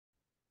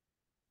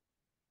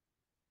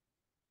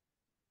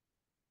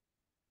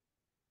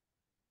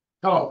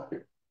Hello,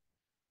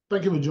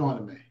 thank you for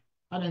joining me.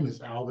 My name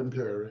is Alvin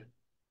Curry,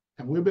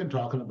 and we've been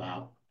talking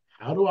about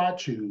how do I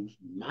choose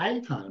my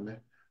economy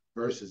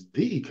versus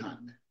the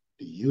economy,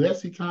 the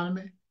U.S.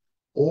 economy,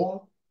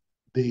 or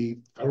the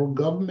federal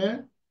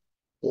government,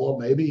 or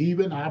maybe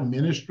even our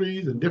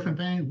ministries and different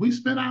things. We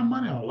spend our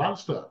money on a lot of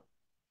stuff,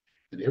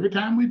 and every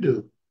time we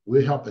do,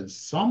 we're helping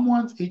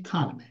someone's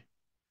economy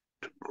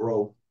to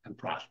grow and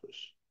prosper.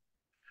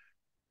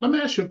 Let me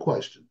ask you a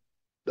question.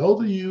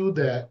 Those of you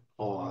that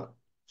are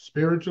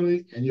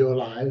spiritually in your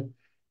life,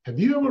 have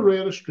you ever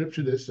read a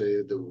scripture that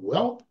says the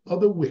wealth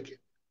of the wicked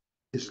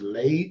is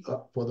laid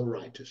up for the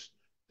righteous?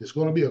 There's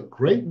going to be a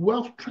great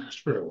wealth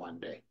transfer one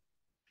day.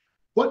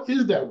 What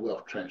is that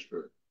wealth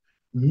transfer?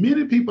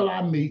 Many people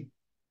I meet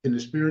in the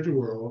spiritual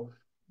world,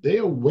 they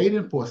are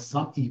waiting for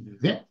some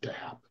event to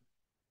happen.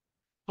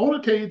 I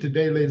want to tell you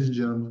today, ladies and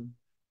gentlemen,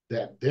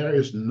 that there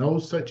is no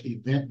such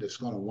event that's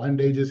going to one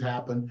day just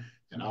happen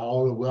and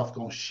all the wealth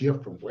going to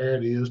shift from where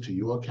it is to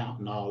your account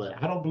and all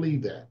that. I don't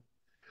believe that.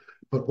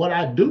 But what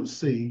I do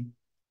see,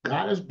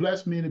 God has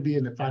blessed me to be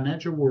in the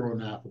financial world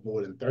now for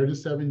more than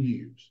 37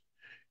 years.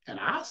 And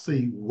I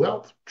see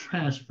wealth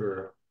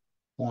transfer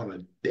on a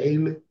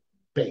daily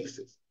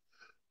basis.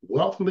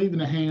 Wealth leaving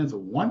the hands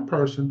of one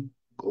person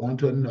going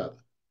to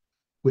another.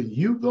 When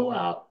you go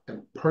out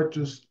and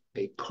purchase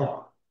a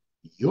car,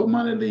 your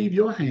money leaves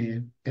your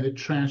hand and it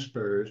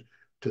transfers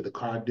to the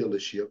car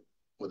dealership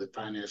or the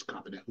finance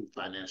company who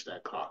financed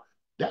that car.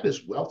 That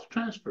is wealth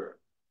transfer.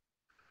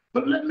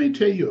 But let me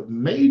tell you a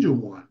major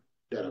one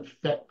that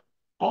affect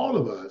all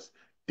of us,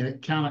 and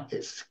it kind of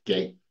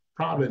escaped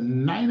probably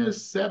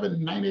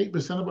 97,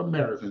 98% of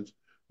Americans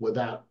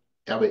without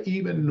ever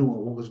even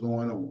knowing what was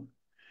going on.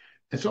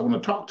 And so I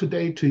want to talk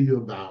today to you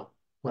about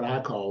what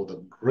I call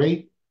the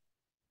great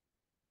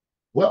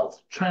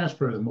wealth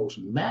transfer, the most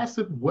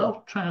massive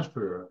wealth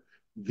transfer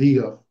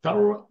via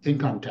federal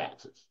income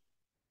taxes.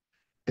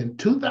 In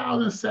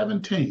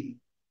 2017,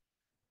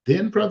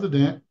 then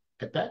President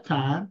at that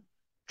time,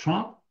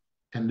 Trump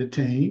and the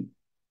team,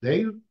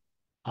 they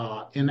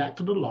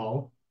enacted a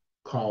law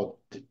called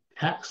the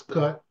Tax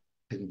Cut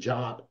and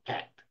Job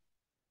Act.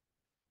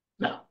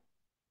 Now,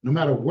 no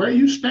matter where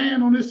you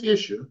stand on this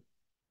issue,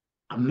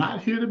 I'm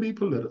not here to be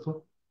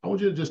political. I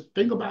want you to just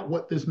think about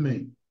what this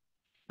means.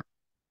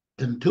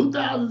 In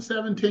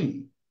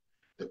 2017,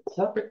 the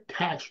corporate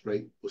tax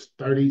rate was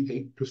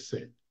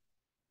 38%.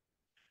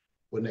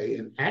 When they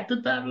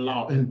enacted that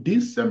law in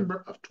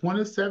December of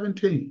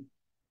 2017,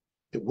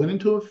 it went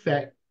into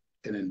effect,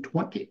 and in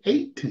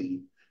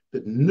 2018,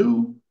 the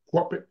new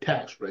corporate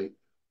tax rate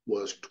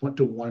was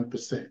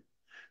 21%.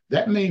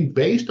 That means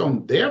based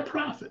on their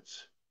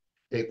profits,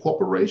 a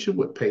corporation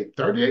would pay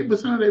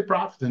 38% of their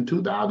profits in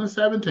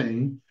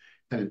 2017,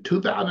 and in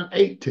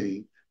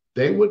 2018,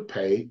 they would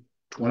pay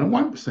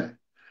 21%.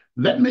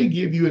 Let me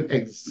give you an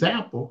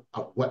example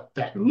of what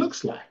that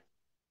looks like.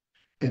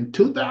 In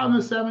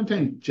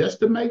 2017,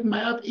 just to make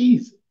math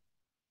easy,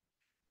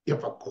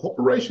 if a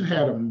corporation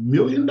had $1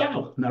 million,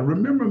 now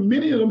remember,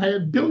 many of them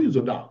had billions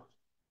of dollars,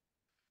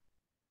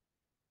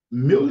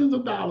 millions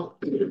of dollars,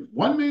 $1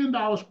 million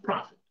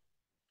profit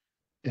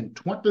in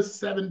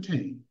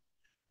 2017,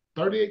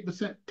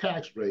 38%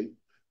 tax rate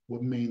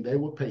would mean they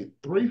would pay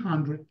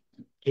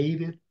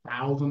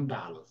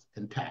 $380,000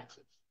 in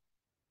taxes.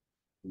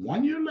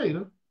 1 year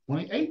later,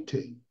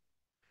 2018,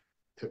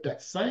 if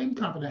that same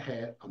company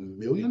had $1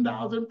 million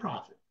in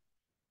profit,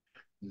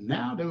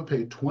 now they would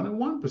pay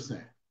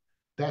 21%.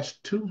 That's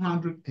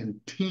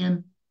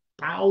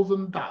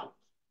 $210,000.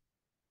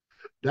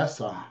 That's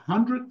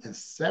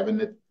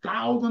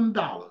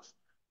 $170,000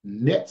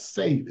 net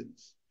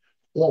savings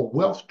or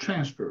wealth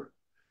transfer.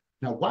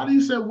 Now, why do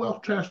you say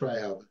wealth transfer,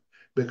 Alvin?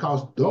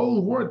 Because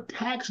those were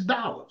tax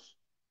dollars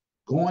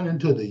going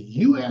into the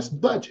U.S.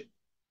 budget.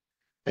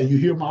 And you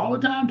hear them all the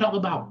time talk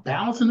about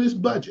balancing this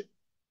budget.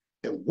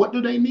 And what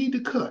do they need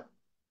to cut?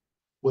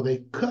 Well,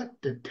 they cut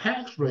the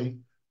tax rate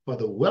for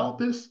the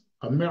wealthiest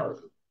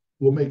Americans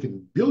who are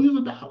making billions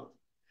of dollars.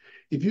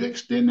 If you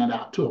extend that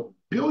out to $1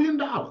 billion,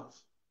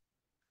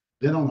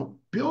 then on $1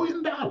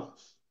 billion, a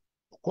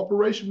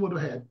corporation would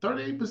have had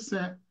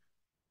 38%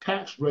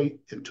 tax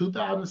rate in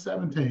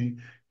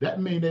 2017.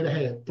 That means they'd have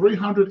had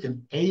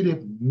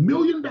 $380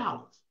 million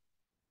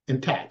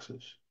in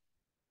taxes.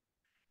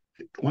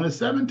 In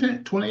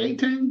 2017,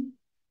 2018,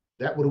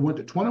 that would have went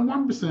to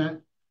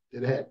 21%.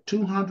 They'd have had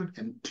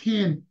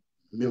 $210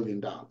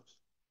 million.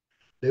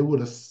 They would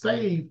have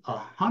saved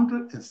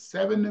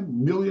 $170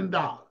 million.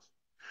 Now,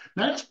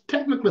 that's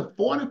technically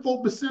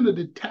 44% of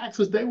the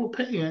taxes they were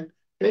paying,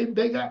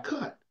 they got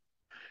cut.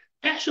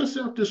 Ask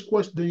yourself this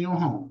question in your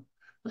home.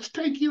 Let's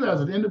take you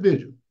as an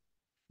individual.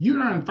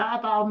 You earn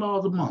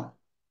 $5,000 a month.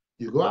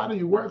 You go out and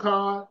you work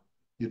hard.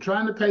 You're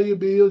trying to pay your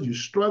bills. You're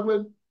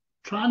struggling,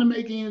 trying to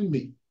make ends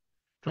meet,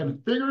 trying to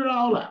figure it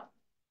all out.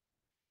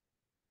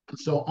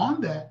 So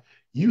on that,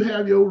 you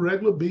have your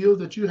regular bills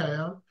that you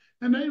have,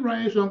 and they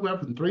range somewhere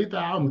from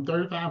 $3,000 to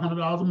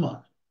 $3,500 a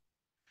month.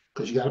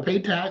 because you got to pay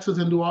taxes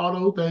and do all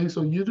those things.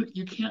 So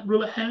you can't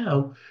really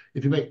have,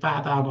 if you make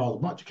 $5,000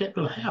 a month, you can't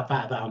really have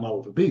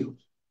 $5,000 for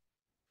bills.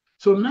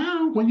 So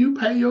now when you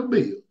pay your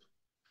bills,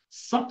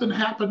 something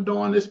happened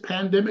during this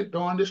pandemic,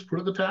 during this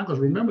critical time, because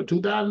remember,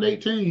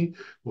 2018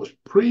 was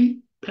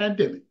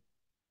pre-pandemic.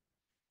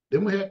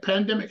 Then we had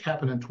pandemic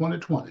happen in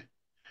 2020.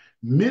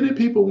 Many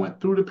people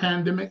went through the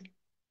pandemic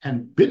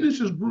and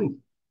businesses grew,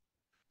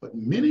 but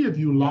many of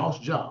you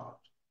lost jobs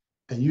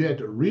and you had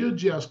to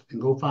readjust and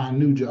go find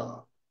new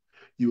jobs.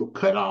 You were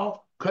cut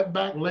off, cut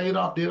back, laid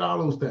off, did all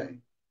those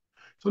things.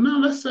 So now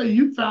let's say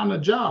you found a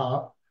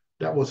job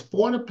that was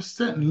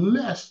 40%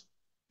 less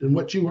than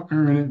what you were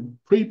earning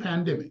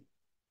pre-pandemic.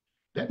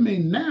 That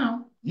means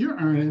now you're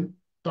earning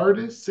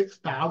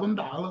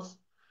 $36,000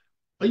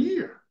 a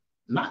year,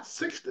 not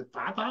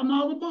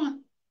 $65,000 a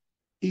month,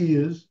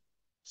 is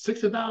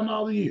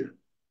 $60,000 a year.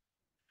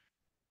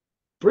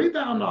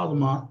 $3,000 a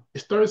month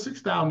is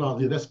 $36,000 a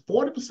year. That's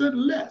 40%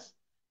 less.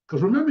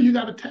 Because remember, you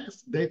got a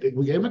tax, we gave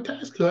them a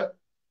tax cut.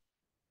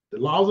 The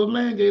laws of the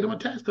land gave them a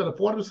tax cut of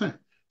 40%.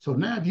 So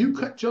now if you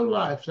cut your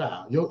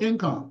lifestyle, your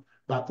income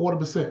by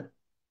 40%,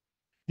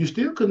 you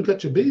still couldn't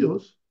cut your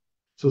bills.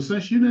 So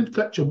since you didn't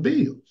cut your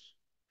bills,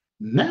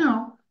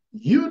 now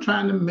you're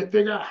trying to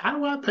figure out, how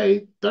do I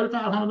pay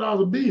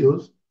 $3,500 of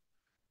bills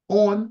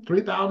on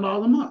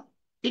 $3,000 a month?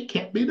 It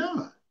can't be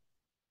done.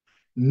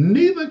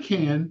 Neither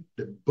can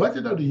the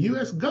budget of the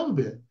U.S.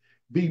 government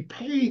be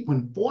paid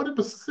when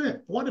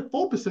 40%,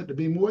 44% to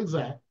be more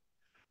exact,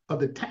 of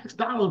the tax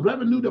dollars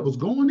revenue that was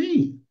going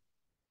in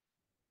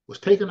was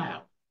taken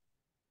out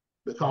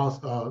because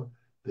of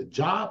the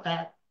Job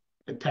Act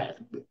and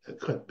tax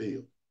cut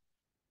bill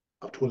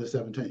of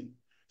 2017.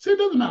 See, it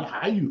doesn't matter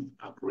how you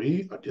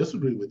agree or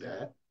disagree with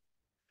that.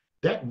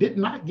 That did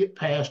not get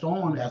passed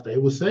on, as they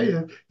were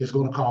saying, it's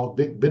going to cause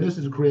big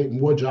businesses to create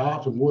more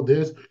jobs and more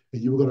this,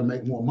 and you were going to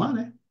make more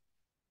money.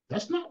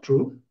 That's not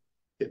true.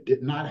 It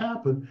did not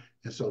happen.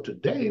 And so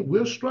today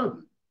we're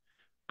struggling.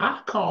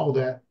 I call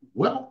that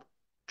wealth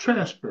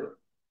transfer.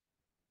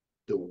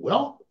 The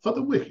wealth of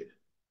the wicked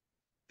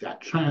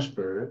got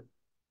transferred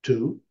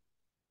to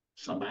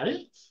somebody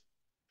else.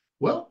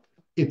 Well,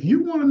 if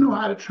you want to know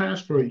how to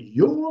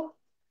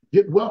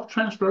get wealth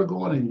transfer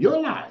going in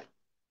your life,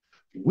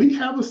 we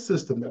have a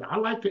system that I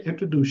like to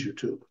introduce you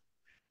to.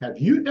 Have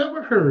you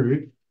ever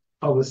heard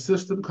of a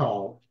system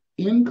called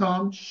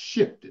income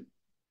shifting?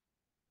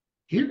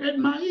 Here at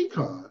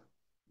myEcon,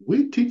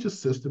 we teach a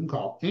system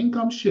called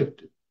income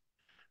shifting.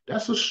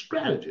 That's a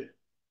strategy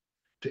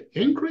to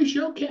increase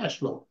your cash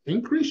flow,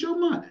 increase your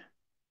money,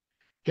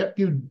 help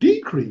you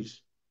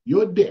decrease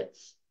your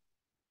debts,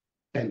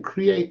 and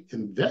create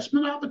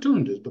investment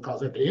opportunities.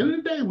 Because at the end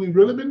of the day, we've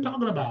really been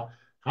talking about,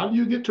 how do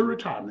you get to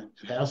retirement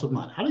and have some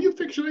money? How do you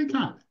fix your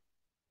economy?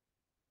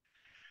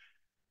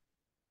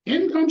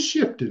 Income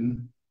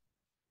shifting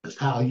is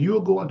how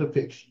you're going to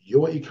fix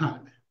your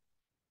economy.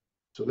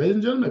 So, ladies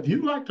and gentlemen, if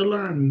you'd like to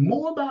learn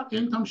more about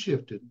income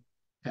shifting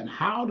and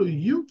how do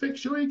you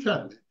fix your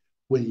economy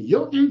when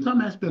your income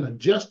has been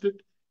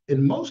adjusted,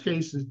 in most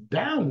cases,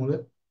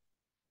 downward,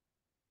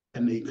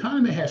 and the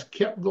economy has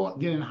kept going,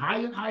 getting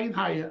higher and higher and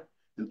higher,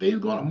 and things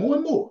going up more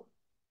and more.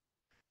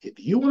 If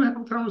you want to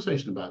have a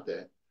conversation about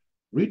that,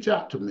 reach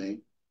out to me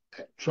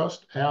at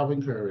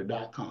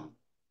trustalvincurry.com.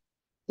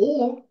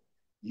 Or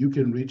you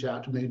can reach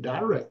out to me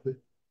directly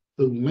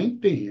through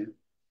LinkedIn,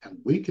 and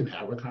we can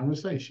have a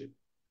conversation.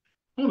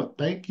 I want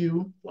to thank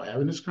you for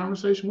having this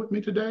conversation with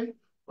me today,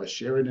 or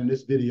sharing in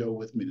this video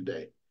with me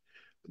today.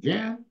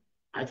 Again,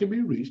 I can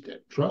be reached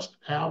at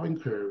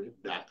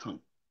trustalvincurry.com.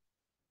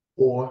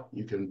 Or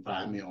you can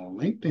find me on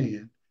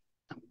LinkedIn,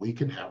 and we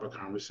can have a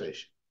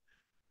conversation.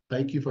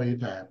 Thank you for your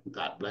time.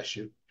 God bless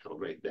you. Have a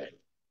great day.